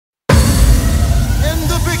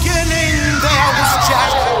beginning there was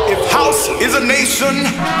Jack. If house is a nation,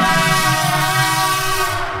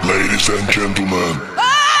 ladies and gentlemen,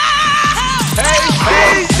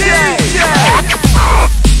 hey DJ,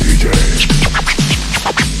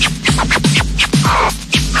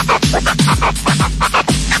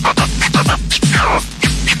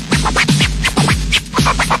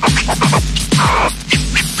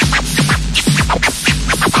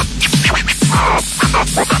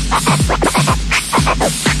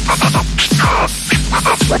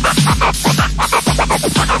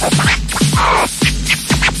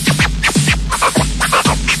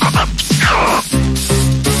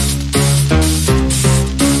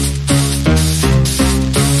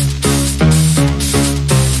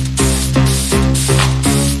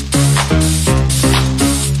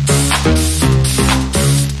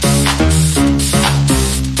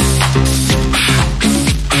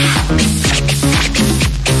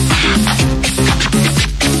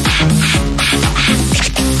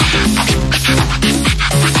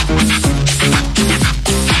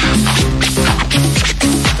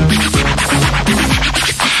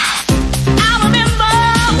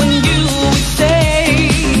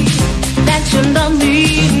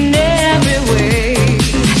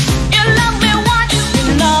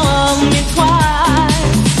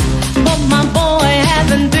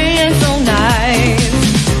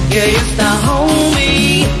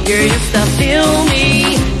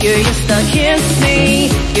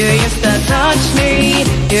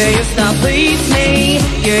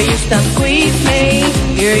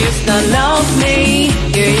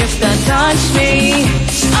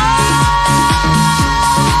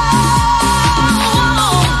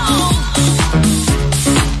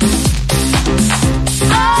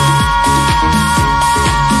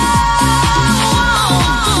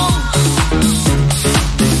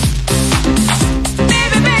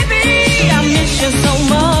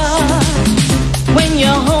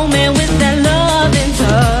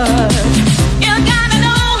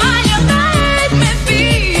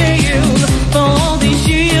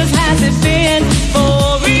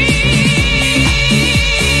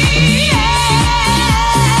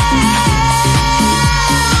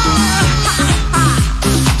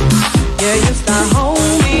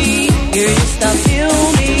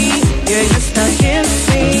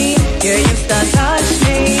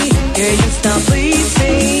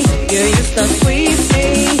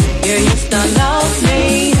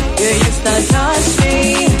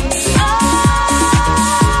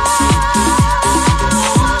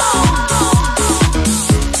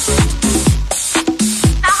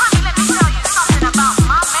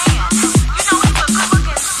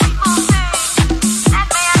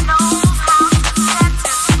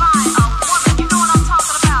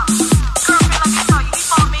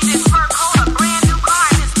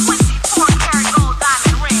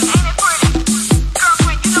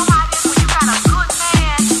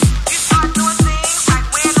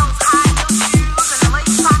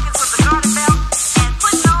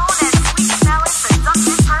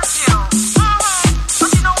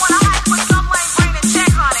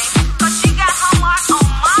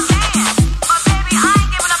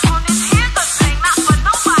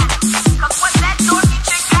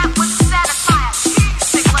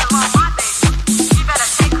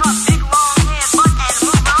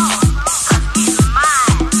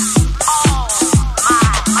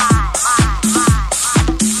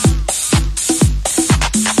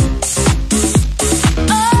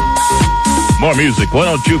 Music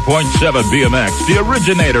 102.7 BMX, the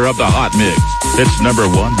originator of the hot mix. It's number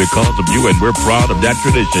one because of you, and we're proud of that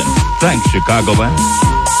tradition. Thanks, Chicagoland.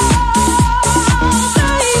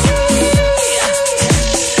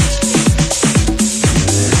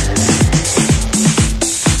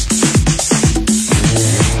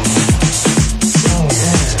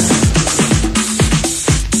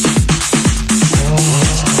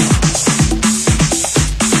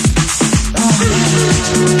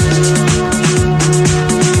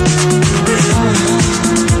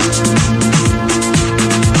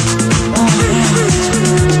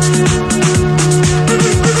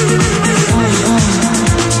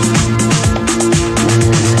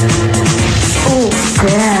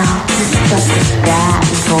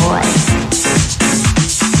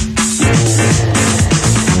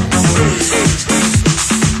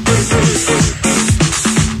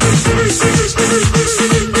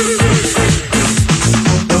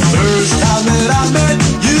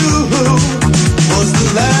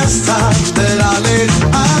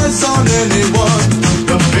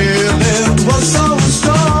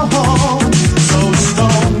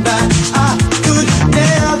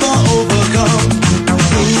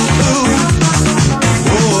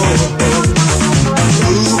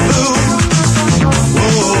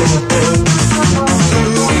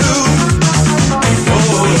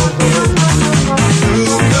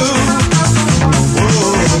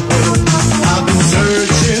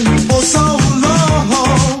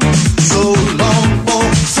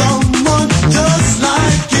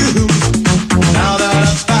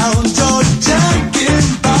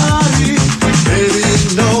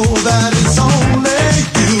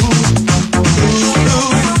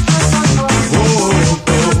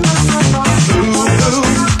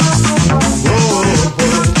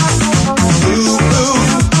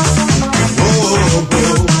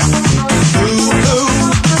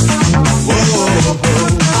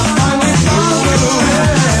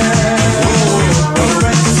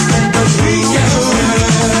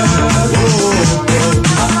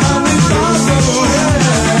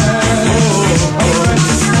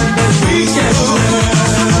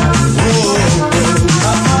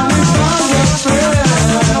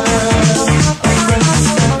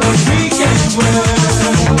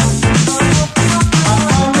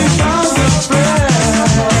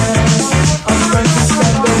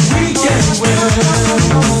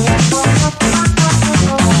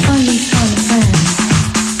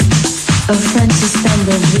 A friend to spend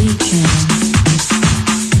the weekend.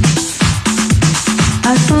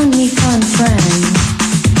 I found me fun friend.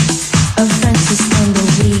 A friend to spend the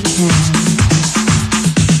weekend.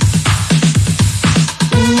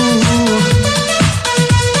 Ooh,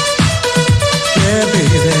 yeah,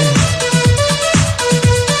 baby.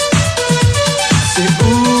 I say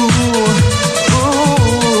ooh,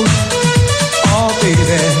 ooh, oh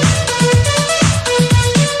baby.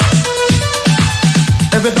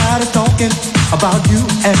 Everybody's talking about you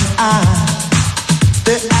and I.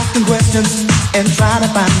 They're asking questions and trying to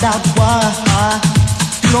find out why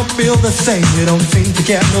you don't feel the same. You don't seem to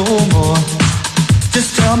care no more.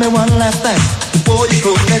 Just tell me one last thing before you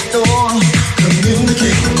close that door.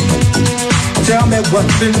 Communicate. Tell me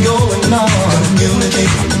what's been going on.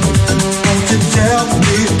 Communicate. Won't you tell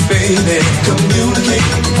me, baby? Communicate.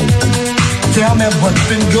 Tell me what's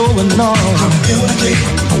been going on. Communicate.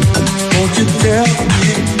 Won't you tell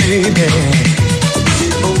me, baby? Is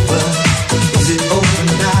it over? Is it over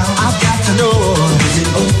now? I've got to know. Is it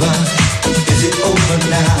over? Is it over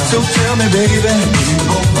now? So tell me, baby. Is it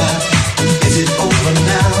over? Is it over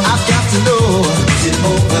now? I've got to know. Is it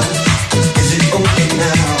over? Is it over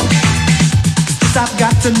now? Yes, I've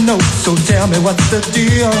got to know. So tell me what's the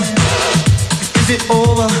deal? Is it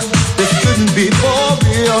over? This couldn't be for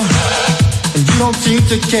real. And you don't seem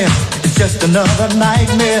to care. It's just another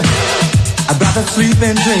nightmare. I'd rather sleep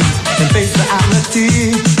and dream than face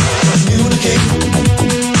reality. Communicate.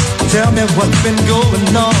 Tell me what's been going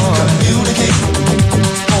on. Communicate.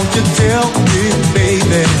 Won't you tell me,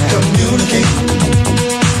 baby? Communicate.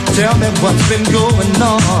 Tell me what's been going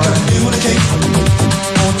on. Communicate.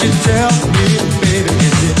 Won't you tell me, baby?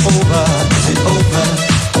 Is it over? Is it over?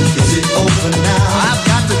 Is it over now? I've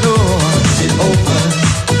got to know. Is it over?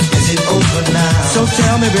 Is it over now? So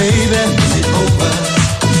tell me, baby. Is it over?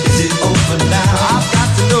 Is it over now? I've got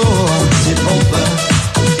to know. Is it over?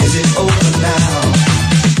 Is it over now?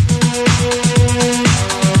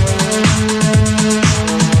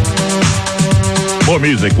 More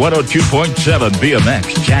music, 102.7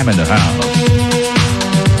 BMX, Jam in the House.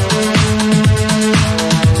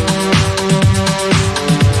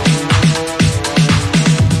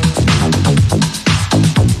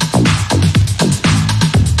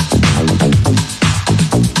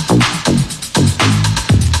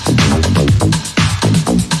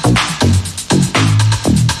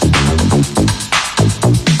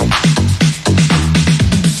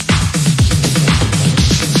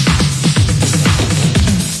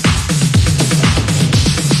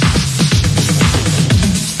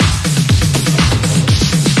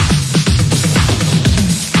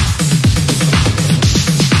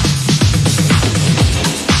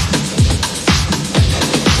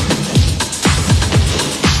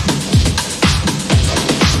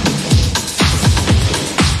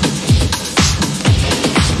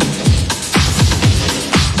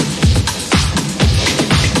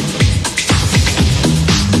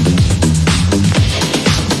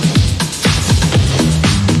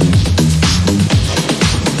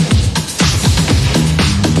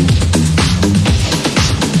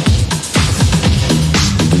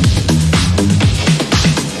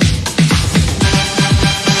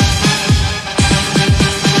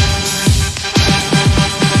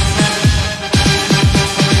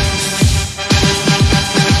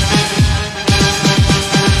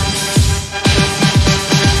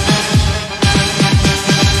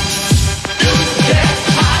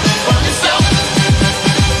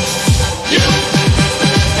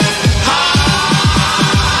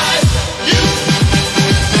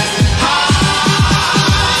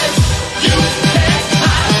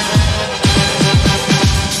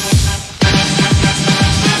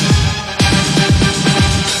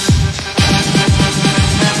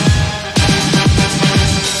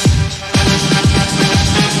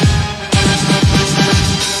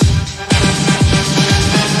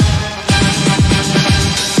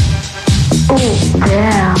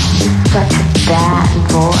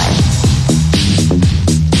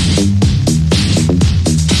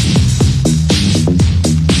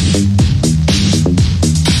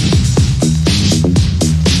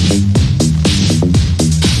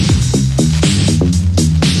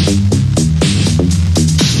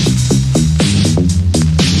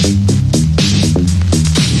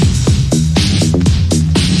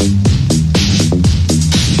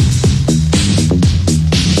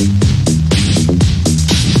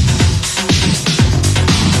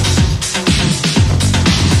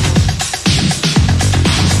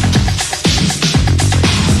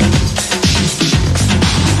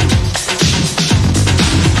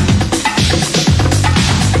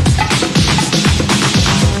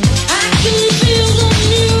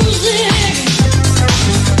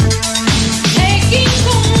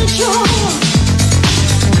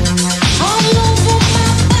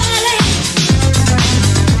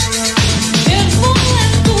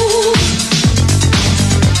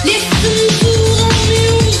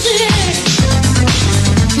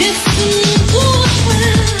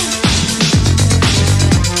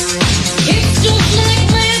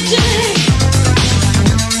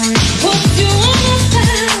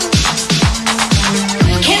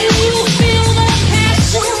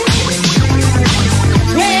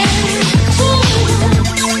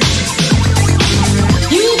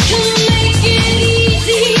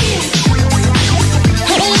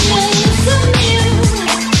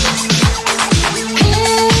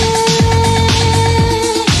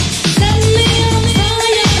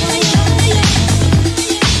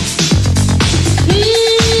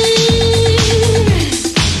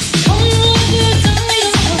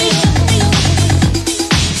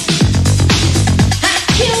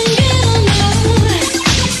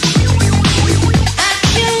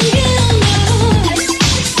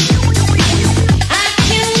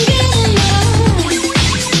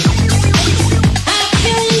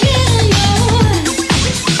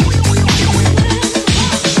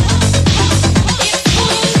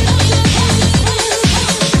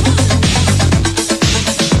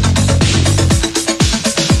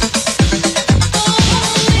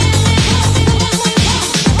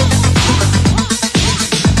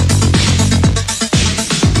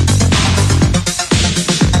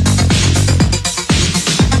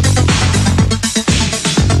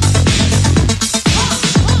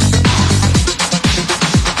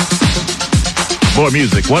 more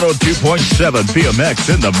music. 102.7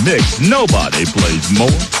 BMX in the mix. Nobody plays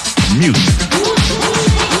more music.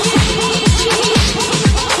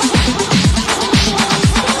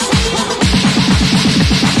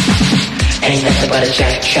 Ain't nothing but a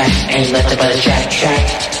jack track, ain't nothing but a jack track.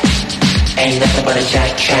 Ain't nothing but a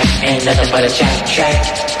jack track, ain't nothing but a jack track.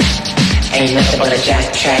 Ain't nothing but a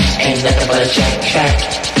jack track, ain't nothing but a jack track.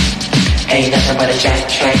 Ain't nothing but a jack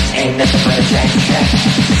track, ain't nothing but a jack track.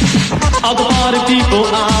 All the party people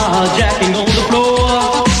are jacking on the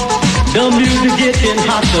floor. The music getting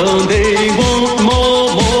hotter, they want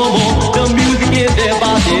more, more, more. The music in their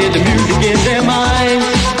body, the music in their mind.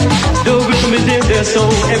 The rhythm is in their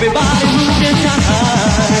soul, everybody moves in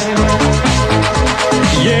time.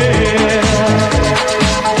 Yeah,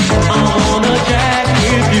 I wanna jack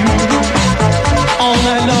with you all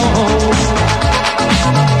night long.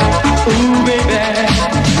 Ooh, baby,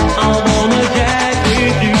 I wanna jack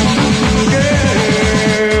with you,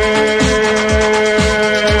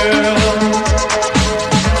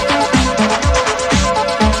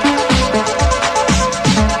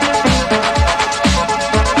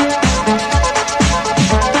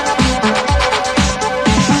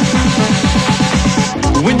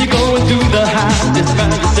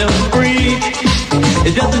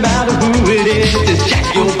 it doesn't matter who it is, just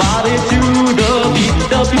jack your body to the beat.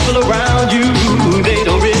 The people around you, they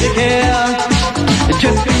don't really care.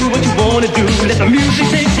 Just do what you wanna do, let the music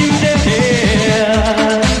take you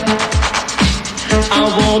there. I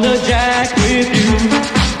wanna jack with you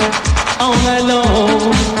all night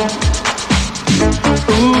long.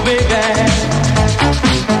 Ooh, baby,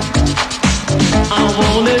 I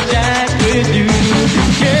wanna jack with you,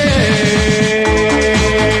 yeah.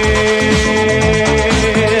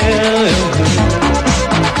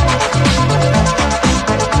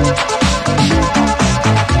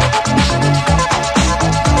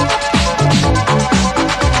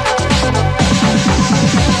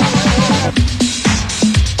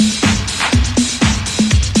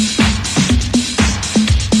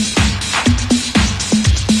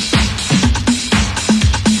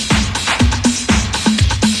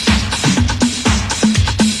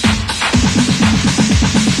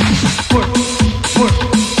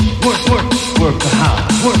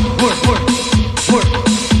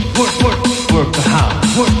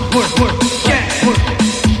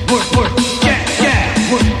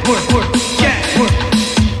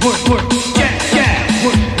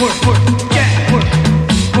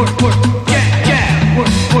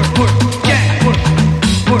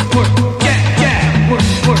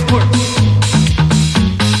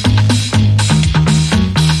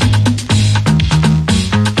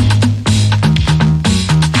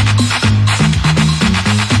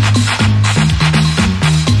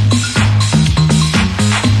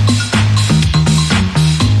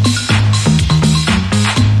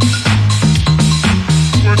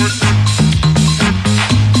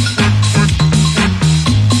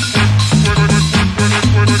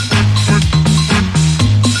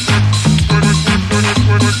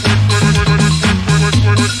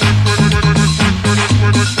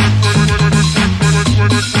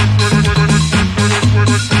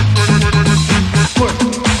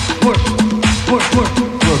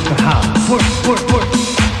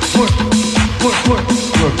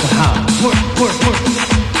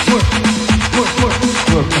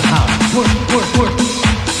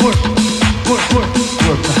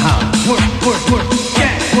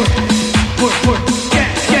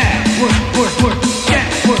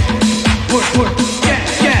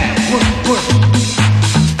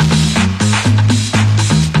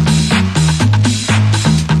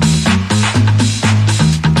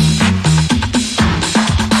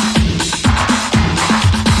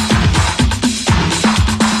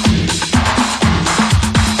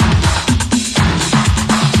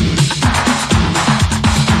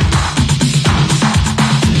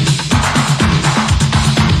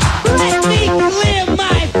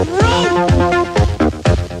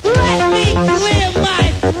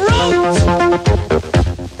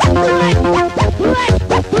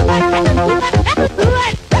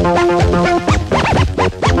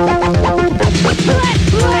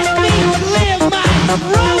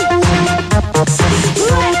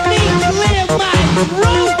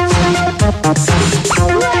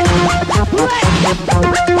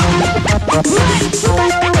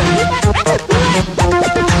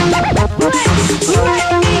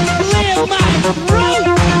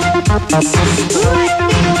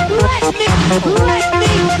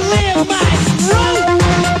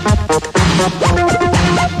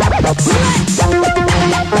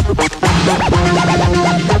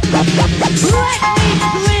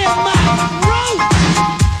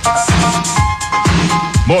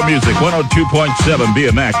 music, 102.7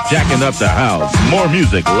 BMX, jacking up the house. More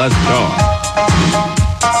music, less talk.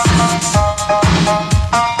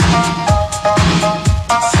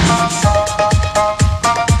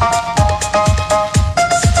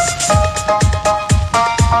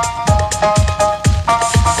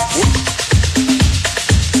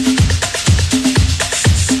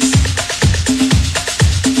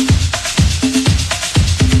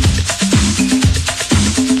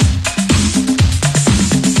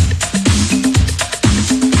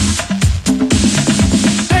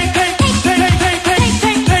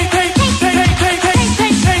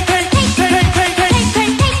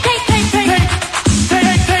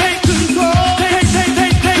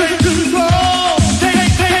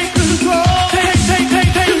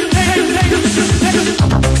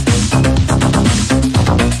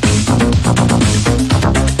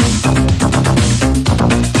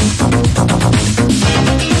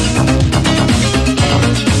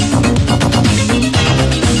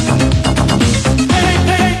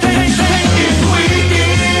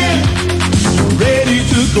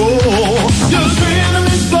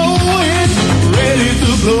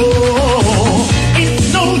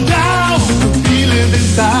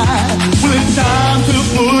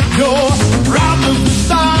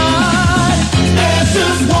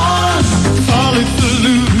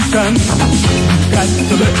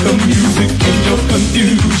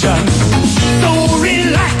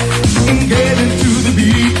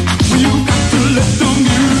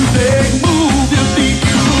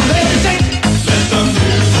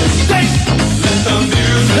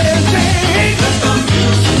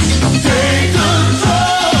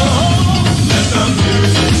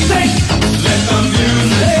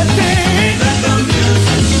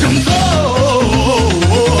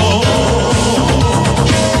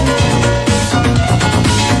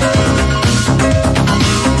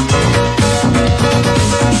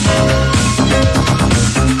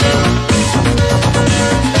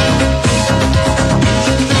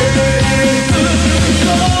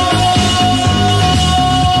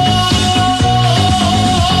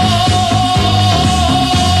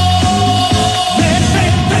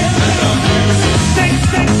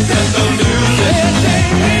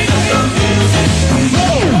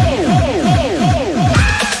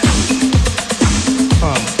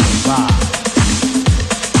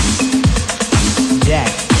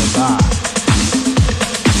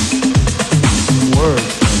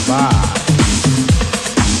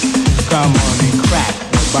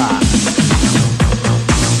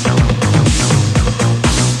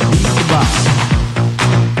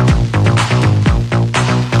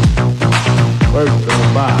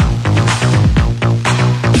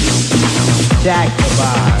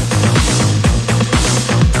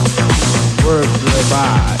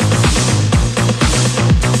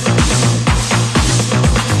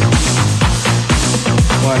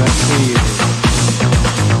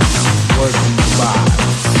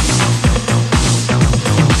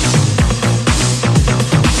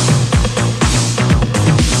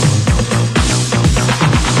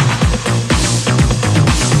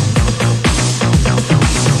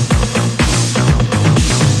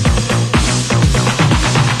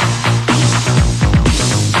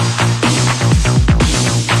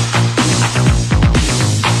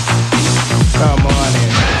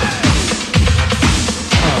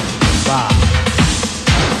 Bye.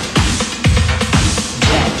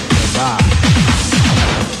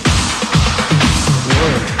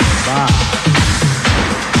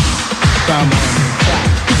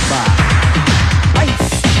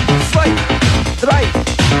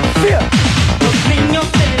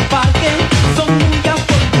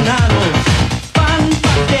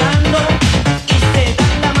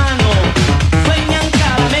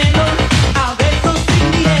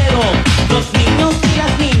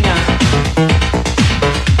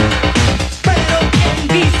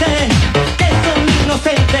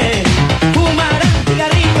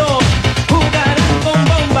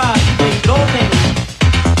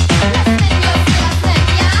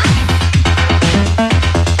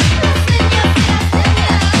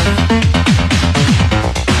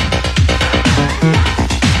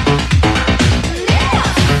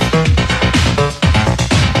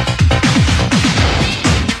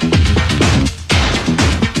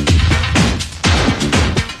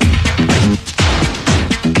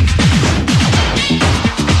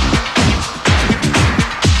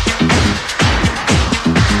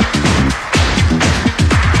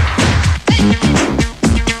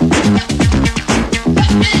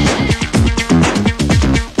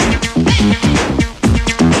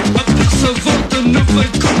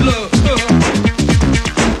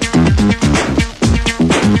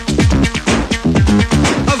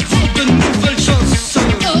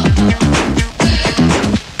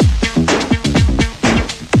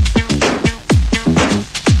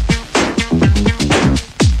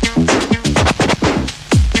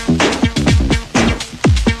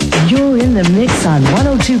 the mix on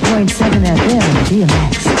 102.7 FM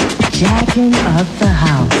BMX, jacking up the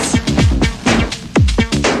house.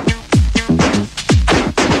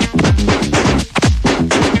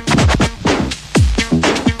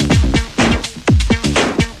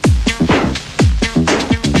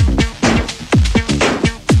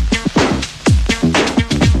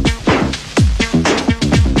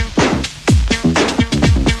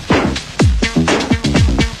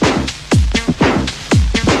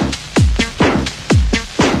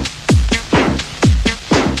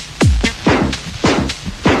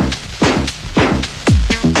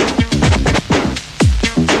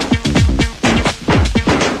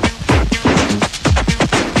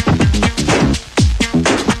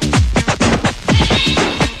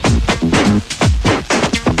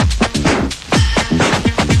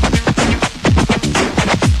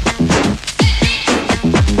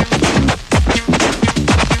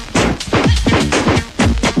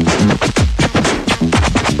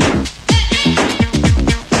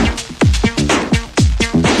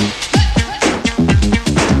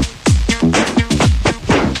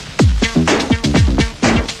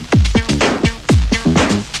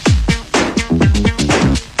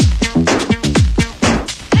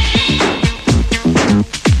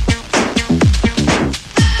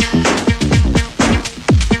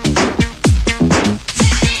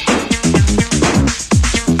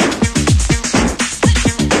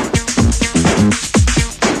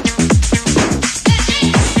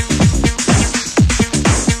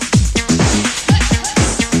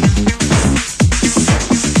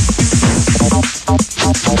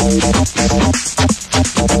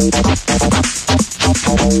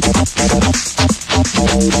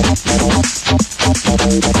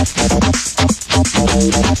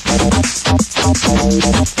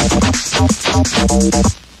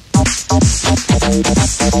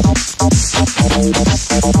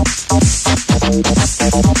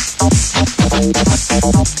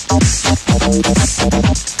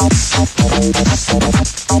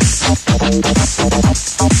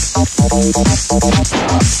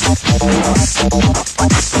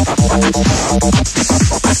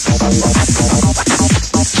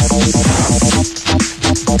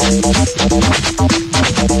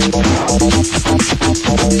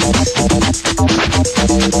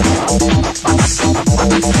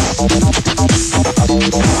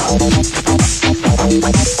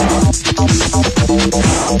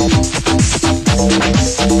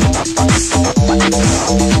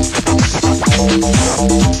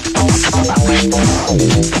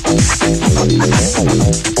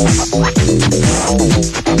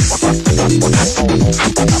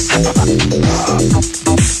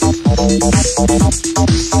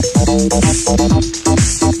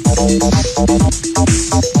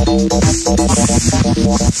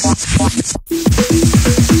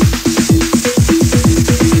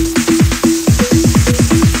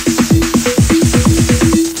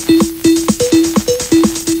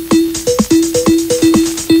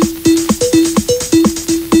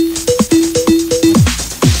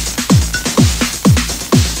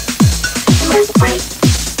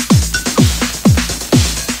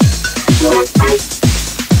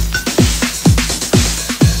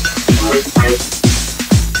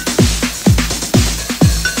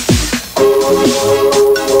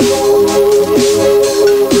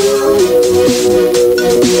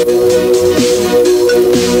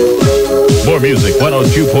 Music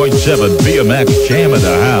 102.7 BMX Jam in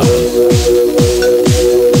the house.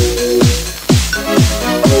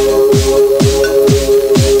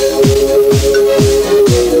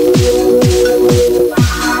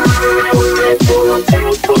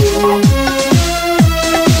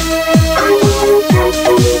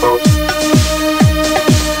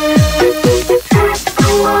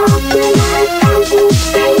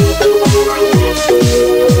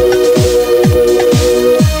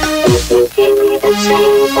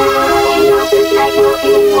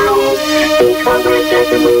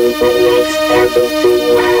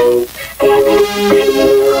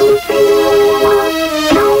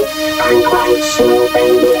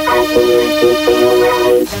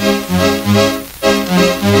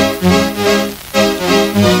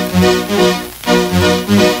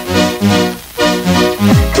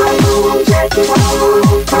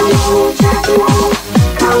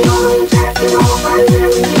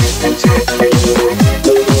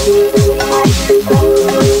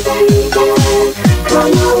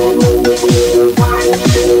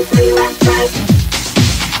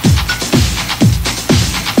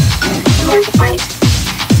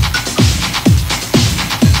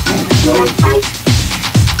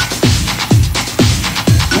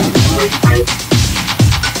 Fight.